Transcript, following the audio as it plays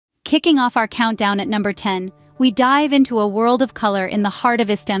kicking off our countdown at number 10, we dive into a world of color in the heart of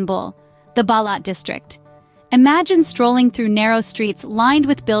Istanbul, the Balat District. Imagine strolling through narrow streets lined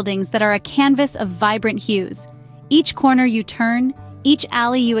with buildings that are a canvas of vibrant hues. Each corner you turn, each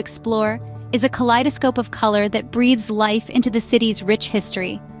alley you explore, is a kaleidoscope of color that breathes life into the city's rich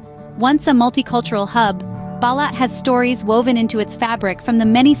history. Once a multicultural hub, Balat has stories woven into its fabric from the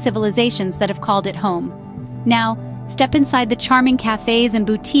many civilizations that have called it home. Now, step inside the charming cafes and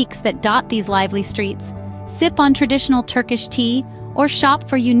boutiques that dot these lively streets, sip on traditional Turkish tea, or shop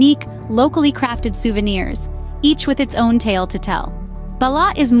for unique, locally crafted souvenirs, each with its own tale to tell.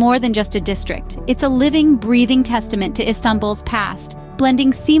 Balat is more than just a district. It's a living, breathing testament to Istanbul's past,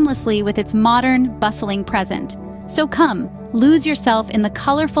 blending seamlessly with its modern, bustling present. So come, lose yourself in the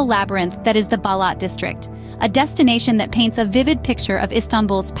colorful labyrinth that is the Balat District, a destination that paints a vivid picture of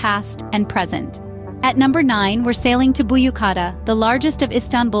Istanbul's past and present. At number 9, we're sailing to Büyükada, the largest of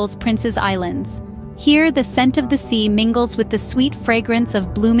Istanbul's Prince's Islands. Here, the scent of the sea mingles with the sweet fragrance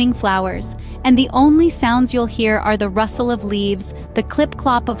of blooming flowers, and the only sounds you'll hear are the rustle of leaves, the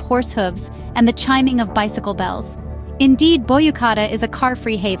clip-clop of horse hooves, and the chiming of bicycle bells. Indeed, Büyükada is a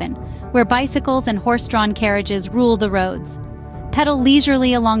car-free haven, where bicycles and horse-drawn carriages rule the roads. Pedal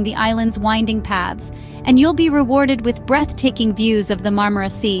leisurely along the island's winding paths, and you'll be rewarded with breathtaking views of the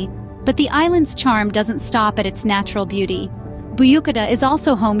Marmara Sea. But the island's charm doesn't stop at its natural beauty. Büyükada is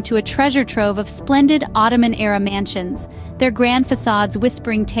also home to a treasure trove of splendid Ottoman-era mansions, their grand facades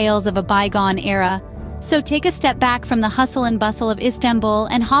whispering tales of a bygone era. So take a step back from the hustle and bustle of Istanbul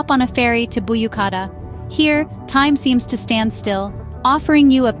and hop on a ferry to Büyükada. Here, time seems to stand still, offering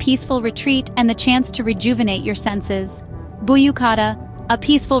you a peaceful retreat and the chance to rejuvenate your senses. Büyükada, a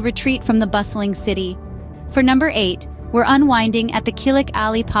peaceful retreat from the bustling city. For number 8, we're unwinding at the Kılıç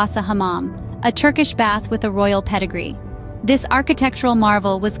Ali Paşa Hamam, a Turkish bath with a royal pedigree. This architectural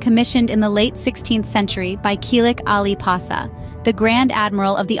marvel was commissioned in the late 16th century by Kılıç Ali Paşa, the Grand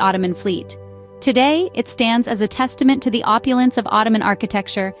Admiral of the Ottoman fleet. Today, it stands as a testament to the opulence of Ottoman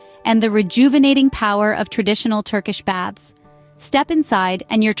architecture and the rejuvenating power of traditional Turkish baths. Step inside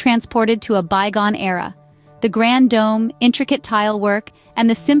and you're transported to a bygone era. The grand dome, intricate tile work, and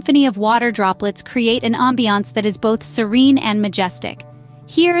the symphony of water droplets create an ambiance that is both serene and majestic.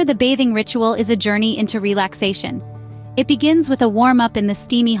 Here, the bathing ritual is a journey into relaxation. It begins with a warm-up in the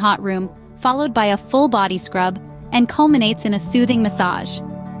steamy hot room, followed by a full-body scrub, and culminates in a soothing massage.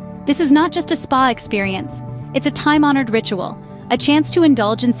 This is not just a spa experience, it's a time-honored ritual, a chance to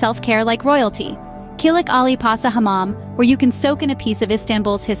indulge in self-care like royalty. Kılıç Ali Paşa Hamam, where you can soak in a piece of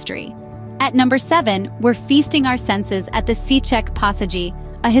Istanbul's history. At number 7, we're feasting our senses at the Çiçek Pasajı,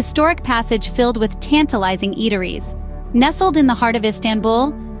 a historic passage filled with tantalizing eateries. Nestled in the heart of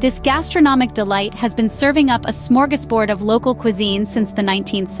Istanbul, this gastronomic delight has been serving up a smorgasbord of local cuisine since the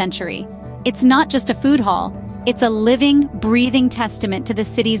 19th century. It's not just a food hall, it's a living, breathing testament to the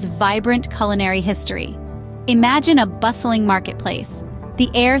city's vibrant culinary history. Imagine a bustling marketplace,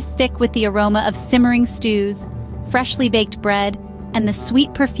 the air thick with the aroma of simmering stews, freshly baked bread, and the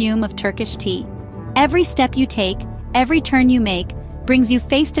sweet perfume of Turkish tea. Every step you take, every turn you make, brings you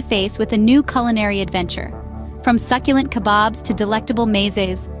face to face with a new culinary adventure. From succulent kebabs to delectable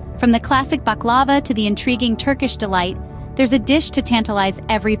mezes, from the classic baklava to the intriguing Turkish delight, there's a dish to tantalize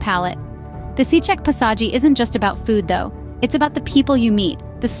every palate. The Çiçek Pasajı isn't just about food though, it's about the people you meet,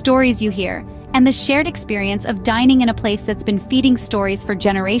 the stories you hear, and the shared experience of dining in a place that's been feeding stories for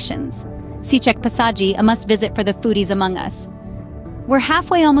generations. Çiçek Pasajı, a must-visit for the foodies among us. We're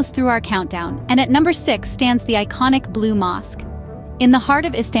halfway almost through our countdown, and at number 6 stands the iconic Blue Mosque. In the heart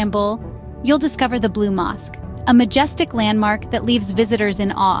of Istanbul, you'll discover the Blue Mosque, a majestic landmark that leaves visitors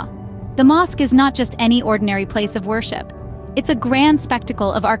in awe. The mosque is not just any ordinary place of worship. It's a grand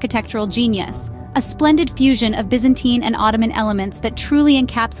spectacle of architectural genius, a splendid fusion of Byzantine and Ottoman elements that truly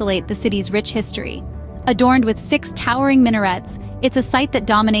encapsulate the city's rich history. Adorned with 6 towering minarets, it's a site that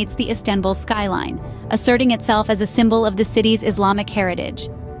dominates the Istanbul skyline, asserting itself as a symbol of the city's Islamic heritage.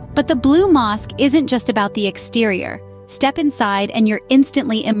 But the Blue Mosque isn't just about the exterior. Step inside and you're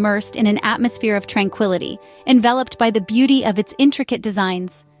instantly immersed in an atmosphere of tranquility, enveloped by the beauty of its intricate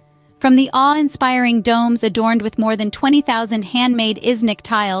designs. From the awe-inspiring domes adorned with more than 20,000 handmade Iznik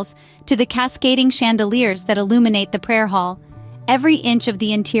tiles to the cascading chandeliers that illuminate the prayer hall, every inch of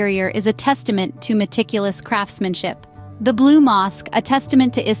the interior is a testament to meticulous craftsmanship. The Blue Mosque, a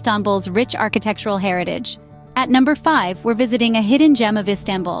testament to Istanbul's rich architectural heritage. At number 5, we're visiting a hidden gem of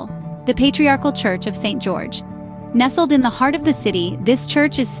Istanbul, the Patriarchal Church of St. George. Nestled in the heart of the city, this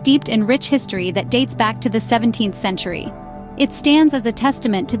church is steeped in rich history that dates back to the 17th century. It stands as a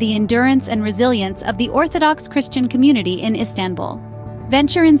testament to the endurance and resilience of the Orthodox Christian community in Istanbul.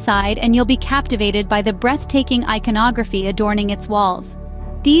 Venture inside and you'll be captivated by the breathtaking iconography adorning its walls.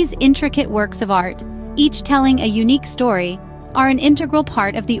 These intricate works of art, each telling a unique story, are an integral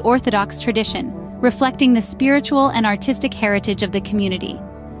part of the Orthodox tradition, reflecting the spiritual and artistic heritage of the community.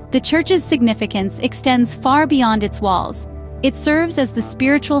 The church's significance extends far beyond its walls. It serves as the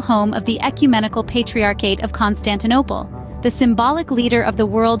spiritual home of the Ecumenical Patriarchate of Constantinople, the symbolic leader of the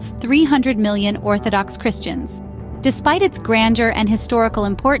world's 300 million Orthodox Christians. Despite its grandeur and historical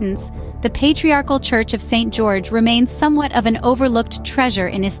importance, the Patriarchal Church of St. George remains somewhat of an overlooked treasure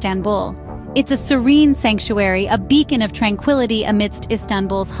in Istanbul. It's a serene sanctuary, a beacon of tranquility amidst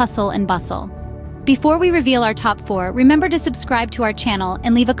Istanbul's hustle and bustle. Before we reveal our top 4, remember to subscribe to our channel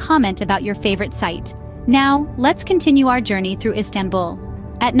and leave a comment about your favorite site. Now, let's continue our journey through Istanbul.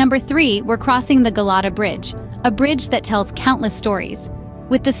 At number 3, we're crossing the Galata Bridge, a bridge that tells countless stories.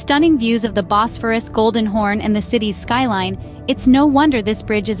 With the stunning views of the Bosphorus, Golden Horn, and the city's skyline, it's no wonder this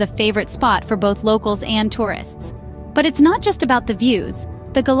bridge is a favorite spot for both locals and tourists. But it's not just about the views.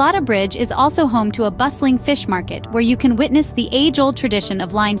 The Galata Bridge is also home to a bustling fish market where you can witness the age-old tradition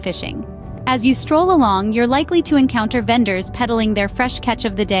of line fishing. As you stroll along, you're likely to encounter vendors peddling their fresh catch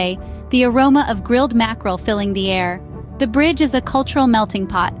of the day, the aroma of grilled mackerel filling the air. The bridge is a cultural melting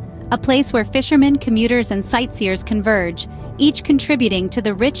pot, a place where fishermen, commuters, and sightseers converge, each contributing to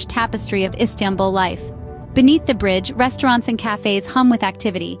the rich tapestry of Istanbul life. Beneath the bridge, restaurants and cafes hum with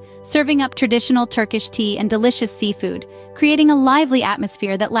activity, serving up traditional Turkish tea and delicious seafood, creating a lively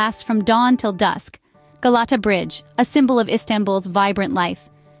atmosphere that lasts from dawn till dusk. Galata Bridge, a symbol of Istanbul's vibrant life.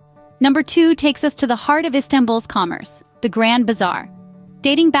 Number 2 takes us to the heart of Istanbul's commerce, the Grand Bazaar.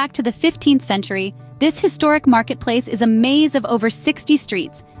 Dating back to the 15th century, this historic marketplace is a maze of over 60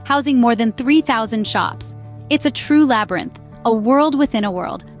 streets, housing more than 3,000 shops. It's a true labyrinth, a world within a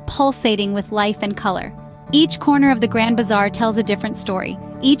world, pulsating with life and color. Each corner of the Grand Bazaar tells a different story,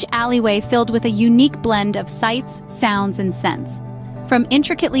 each alleyway filled with a unique blend of sights, sounds, and scents. From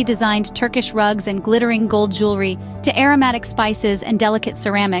intricately designed Turkish rugs and glittering gold jewelry to aromatic spices and delicate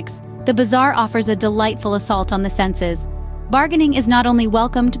ceramics, the bazaar offers a delightful assault on the senses. Bargaining is not only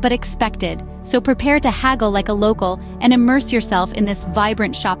welcomed but expected, so prepare to haggle like a local and immerse yourself in this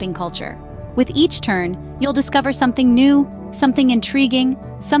vibrant shopping culture. With each turn, you'll discover something new, something intriguing,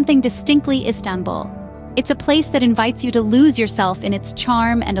 something distinctly Istanbul. It's a place that invites you to lose yourself in its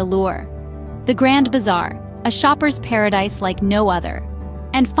charm and allure. The Grand Bazaar, a shopper's paradise like no other.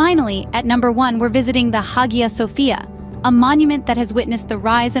 And finally, at number 1, we're visiting the Hagia Sophia, a monument that has witnessed the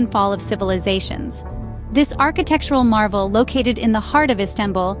rise and fall of civilizations. This architectural marvel, located in the heart of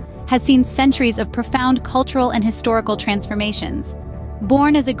Istanbul, has seen centuries of profound cultural and historical transformations.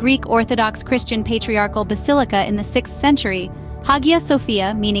 Born as a Greek Orthodox Christian patriarchal basilica in the 6th century, Hagia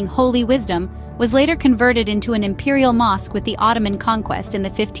Sophia, meaning holy wisdom, was later converted into an imperial mosque with the Ottoman conquest in the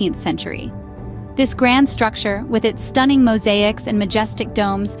 15th century. This grand structure, with its stunning mosaics and majestic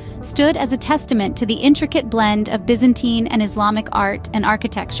domes, stood as a testament to the intricate blend of Byzantine and Islamic art and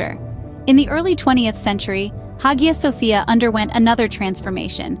architecture. In the early 20th century, Hagia Sophia underwent another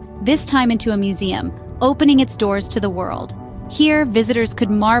transformation, this time into a museum, opening its doors to the world. Here, visitors could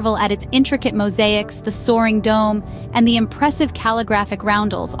marvel at its intricate mosaics, the soaring dome, and the impressive calligraphic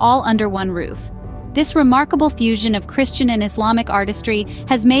roundels, all under one roof. This remarkable fusion of Christian and Islamic artistry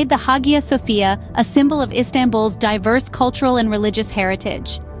has made the Hagia Sophia a symbol of Istanbul's diverse cultural and religious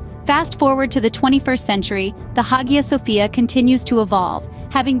heritage. Fast forward to the 21st century, the Hagia Sophia continues to evolve,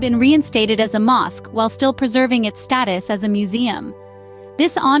 having been reinstated as a mosque while still preserving its status as a museum.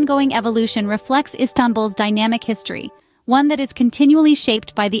 This ongoing evolution reflects Istanbul's dynamic history, one that is continually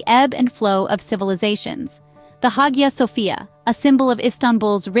shaped by the ebb and flow of civilizations. The Hagia Sophia, a symbol of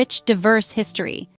Istanbul's rich, diverse history,